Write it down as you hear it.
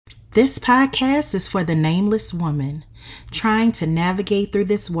This podcast is for the nameless woman trying to navigate through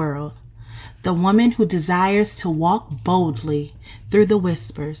this world, the woman who desires to walk boldly through the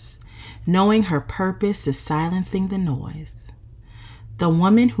whispers, knowing her purpose is silencing the noise, the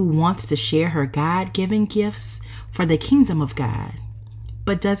woman who wants to share her God-given gifts for the kingdom of God,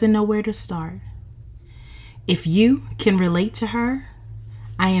 but doesn't know where to start. If you can relate to her,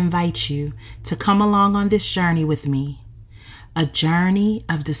 I invite you to come along on this journey with me, a journey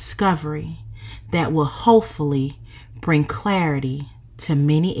of discovery that will hopefully bring clarity to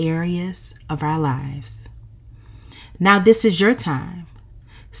many areas of our lives. Now this is your time,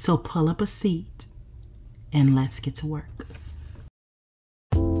 so pull up a seat and let's get to work.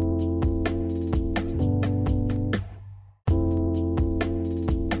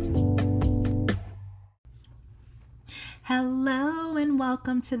 Hello and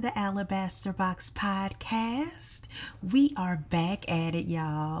welcome to the Alabaster Box Podcast. We are back at it,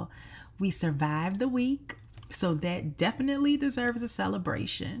 y'all. We survived the week, so that definitely deserves a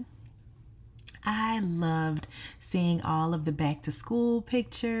celebration. I loved seeing all of the back to school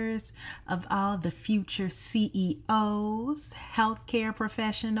pictures of all the future CEOs, healthcare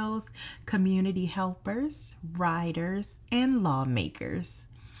professionals, community helpers, writers, and lawmakers.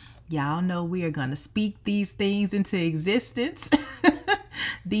 Y'all know we are going to speak these things into existence.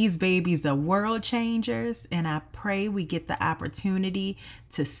 These babies are world changers, and I pray we get the opportunity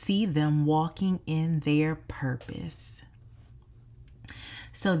to see them walking in their purpose.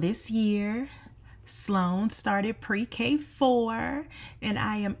 So this year, Sloan started pre-K 4, and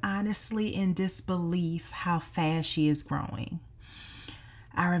I am honestly in disbelief how fast she is growing.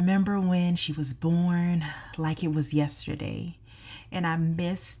 I remember when she was born like it was yesterday. And I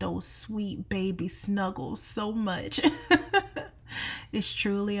miss those sweet baby snuggles so much. It's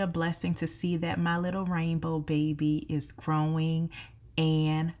truly a blessing to see that my little rainbow baby is growing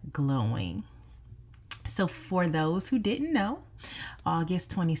and glowing. So for those who didn't know,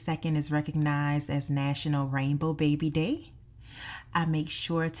 August 22nd is recognized as National Rainbow Baby Day. I make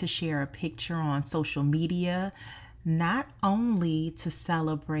sure to share a picture on social media, not only to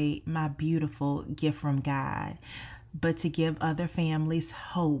celebrate my beautiful gift from God, but to give other families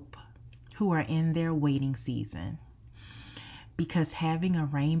hope who are in their waiting season. Because having a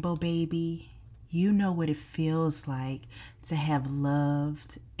rainbow baby, you know what it feels like to have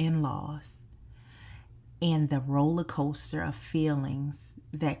loved and lost, and the roller coaster of feelings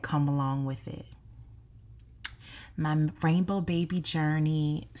that come along with it. My rainbow baby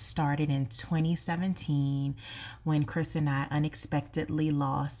journey started in 2017 when Chris and I unexpectedly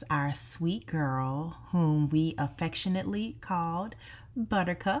lost our sweet girl, whom we affectionately called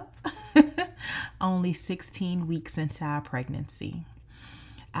Buttercup, only 16 weeks into our pregnancy.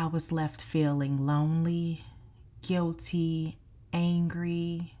 I was left feeling lonely, guilty,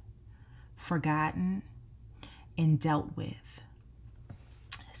 angry, forgotten, and dealt with.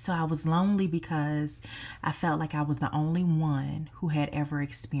 So I was lonely because I felt like I was the only one who had ever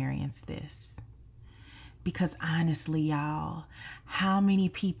experienced this. Because honestly, y'all, how many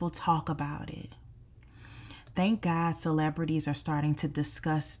people talk about it? Thank God celebrities are starting to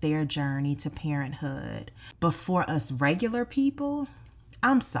discuss their journey to parenthood. But for us regular people,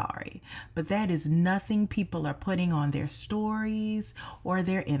 I'm sorry, but that is nothing people are putting on their stories or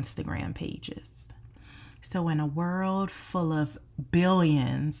their Instagram pages. So in a world full of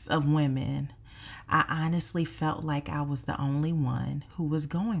billions of women, I honestly felt like I was the only one who was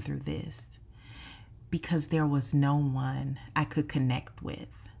going through this because there was no one I could connect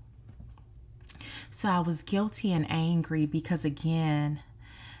with. So I was guilty and angry because, again,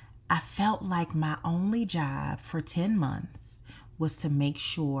 I felt like my only job for 10 months was to make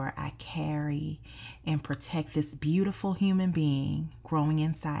sure I carry and protect this beautiful human being growing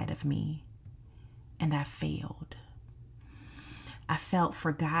inside of me. And I failed. I felt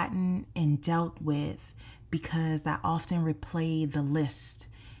forgotten and dealt with because I often replayed the list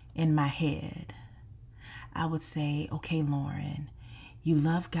in my head. I would say, okay, Lauren, you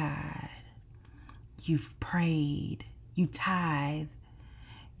love God, you've prayed, you tithe,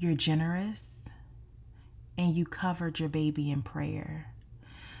 you're generous, and you covered your baby in prayer.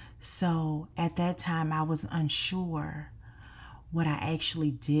 So at that time, I was unsure what I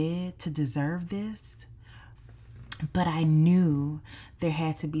actually did to deserve this, but I knew there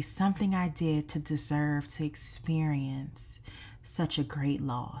had to be something I did to deserve to experience such a great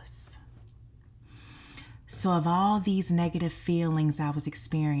loss. So of all these negative feelings I was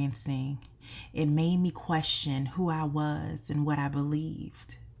experiencing, it made me question who I was and what I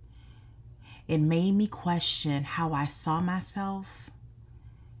believed. It made me question how I saw myself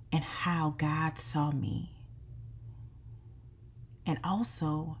and how God saw me. And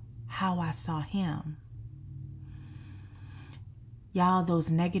also how I saw him. Y'all,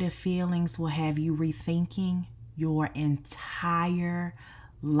 those negative feelings will have you rethinking your entire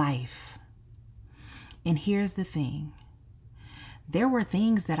life. And here's the thing. There were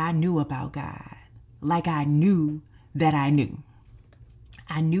things that I knew about God. Like I knew that I knew.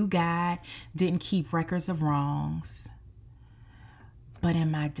 I knew God didn't keep records of wrongs. But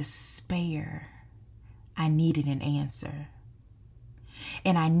in my despair, I needed an answer.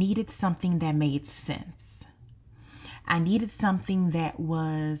 And I needed something that made sense. I needed something that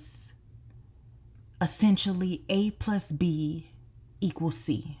was essentially A plus B equals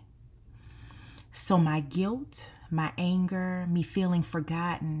C. So my guilt, my anger, me feeling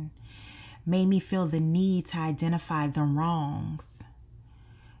forgotten, made me feel the need to identify the wrongs.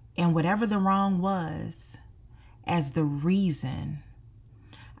 And whatever the wrong was, as the reason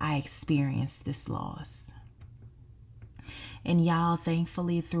I experienced this loss. And y'all,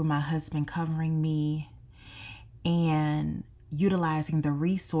 thankfully, through my husband covering me and utilizing the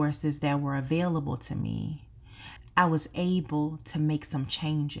resources that were available to me, I was able to make some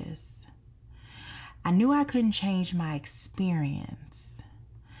changes. I knew I couldn't change my experience,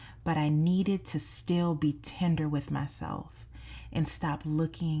 but I needed to still be tender with myself and stop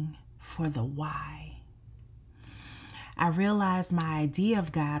looking for the why. I realized my idea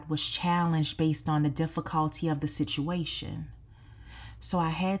of God was challenged based on the difficulty of the situation. So I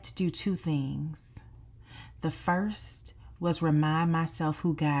had to do two things. The first was remind myself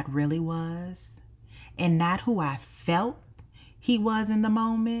who God really was, and not who I felt he was in the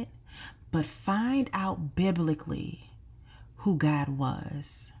moment, but find out biblically who God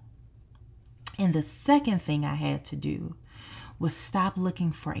was. And the second thing I had to do was stop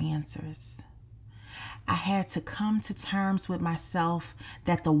looking for answers. I had to come to terms with myself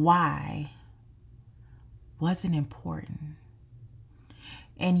that the why wasn't important.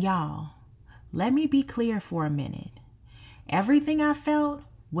 And y'all, let me be clear for a minute. Everything I felt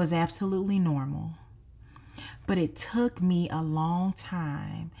was absolutely normal. But it took me a long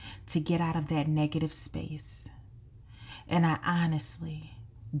time to get out of that negative space. And I honestly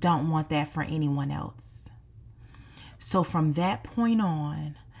don't want that for anyone else. So from that point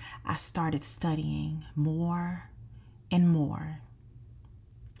on, I started studying more and more.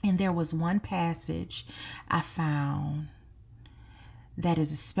 And there was one passage I found that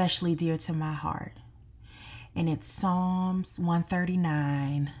is especially dear to my heart. And it's Psalms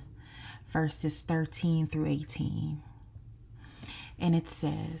 139, verses 13 through 18. And it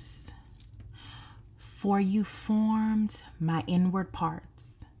says, "For you formed my inward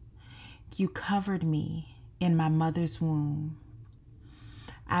parts. You covered me in my mother's womb.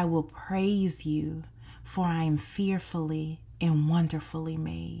 I will praise you, for I am fearfully and wonderfully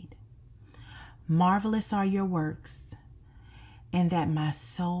made. Marvelous are your works, and that my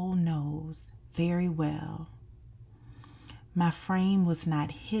soul knows very well. My frame was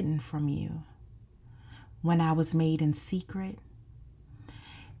not hidden from you when I was made in secret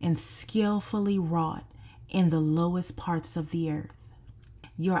and skillfully wrought in the lowest parts of the earth.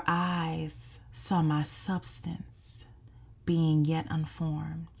 Your eyes saw my substance being yet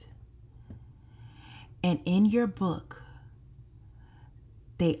unformed. And in your book,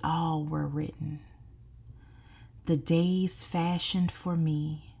 they all were written, the days fashioned for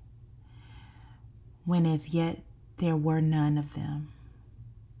me, when as yet there were none of them.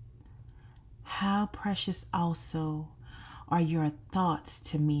 How precious also are your thoughts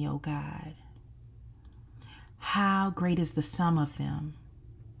to me, O God. How great is the sum of them.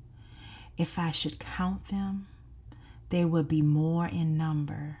 If I should count them, they would be more in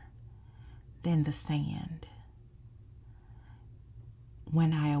number than the sand.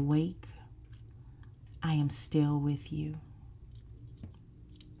 When I awake, I am still with you."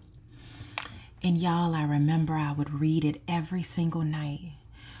 And y'all, I remember I would read it every single night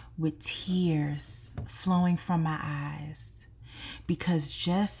with tears flowing from my eyes, because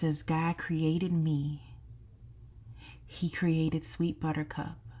just as God created me, He created Sweet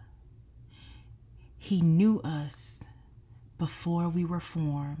Buttercup. He knew us before we were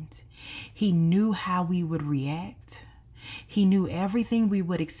formed. He knew how we would react. He knew everything we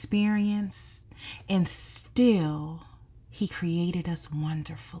would experience, and still He created us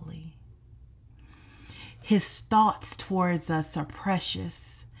wonderfully. His thoughts towards us are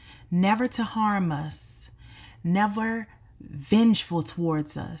precious, never to harm us, never vengeful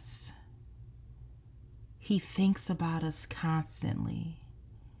towards us. He thinks about us constantly,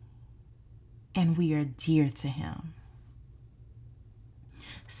 and we are dear to Him.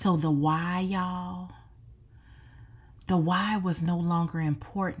 So the why, y'all, the why was no longer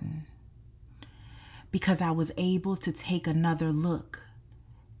important, because I was able to take another look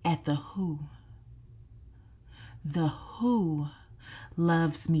at the who. The who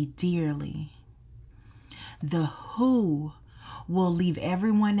loves me dearly. The who will leave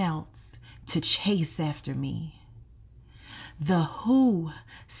everyone else to chase after me. The who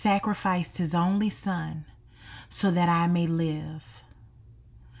sacrificed his only son so that I may live.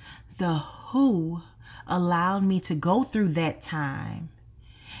 The who allowed me to go through that time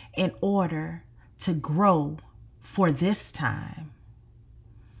in order to grow for this time.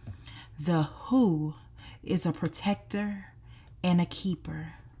 The who is a protector and a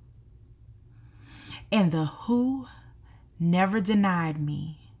keeper. And the who never denied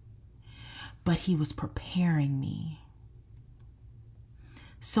me, but he was preparing me.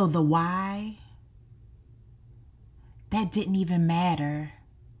 So the why, that didn't even matter.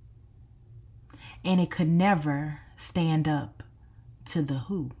 And it could never stand up to the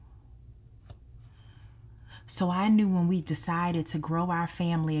who. So I knew when we decided to grow our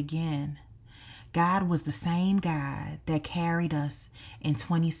family again, God was the same God that carried us in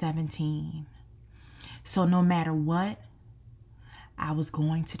 2017. So no matter what, I was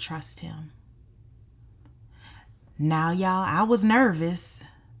going to trust him. Now, y'all, I was nervous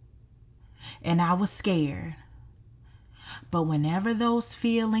and I was scared. But whenever those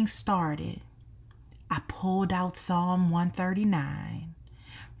feelings started, I pulled out Psalm 139,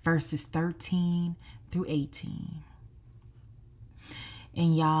 verses 13 through 18.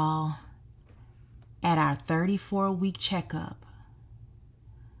 And y'all, at our 34-week checkup,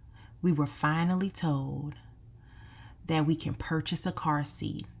 we were finally told that we can purchase a car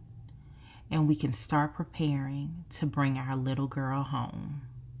seat and we can start preparing to bring our little girl home.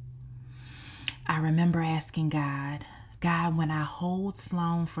 I remember asking God, when I hold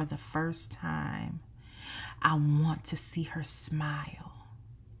Sloan for the first time, I want to see her smile.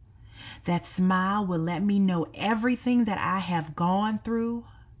 That smile will let me know everything that I have gone through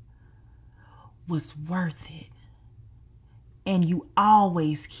was worth it. And you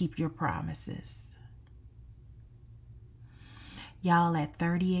always keep your promises. Y'all, at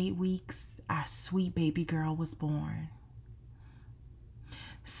 38 weeks, our sweet baby girl was born.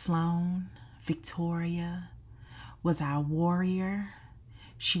 Sloan Victoria was our warrior.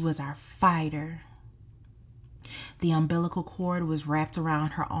 She was our fighter. The umbilical cord was wrapped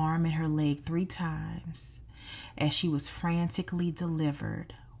around her arm and her leg 3 times as she was frantically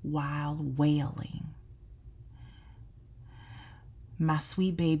delivered while wailing. My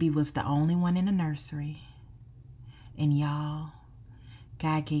sweet baby was the only one in the nursery. And y'all,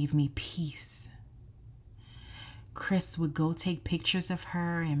 God gave me peace. Chris would go take pictures of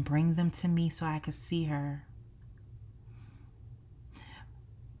her and bring them to me so I could see her.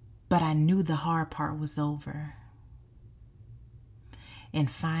 But I knew the hard part was over. And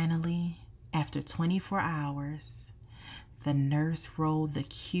finally, after 24 hours, the nurse rolled the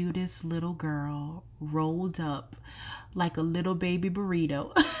cutest little girl, rolled up like a little baby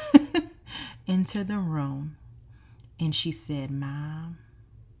burrito, into the room. And she said, "Mom,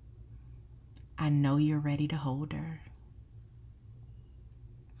 I know you're ready to hold her."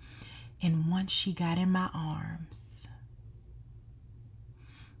 And once she got in my arms,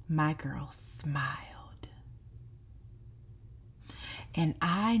 my girl smiled. And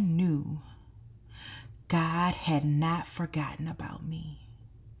I knew God had not forgotten about me.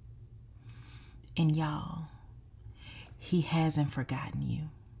 And y'all, he hasn't forgotten you.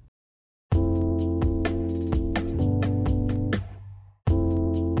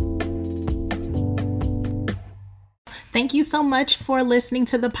 Thank you so much for listening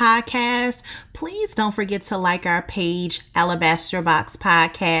to the podcast. Please don't forget to like our page, Alabaster Box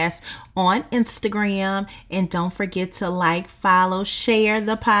Podcast, on Instagram. And don't forget to like, follow, share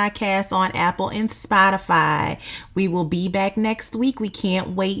the podcast on Apple and Spotify. We will be back next week. We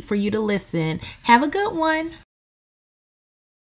can't wait for you to listen. Have a good one.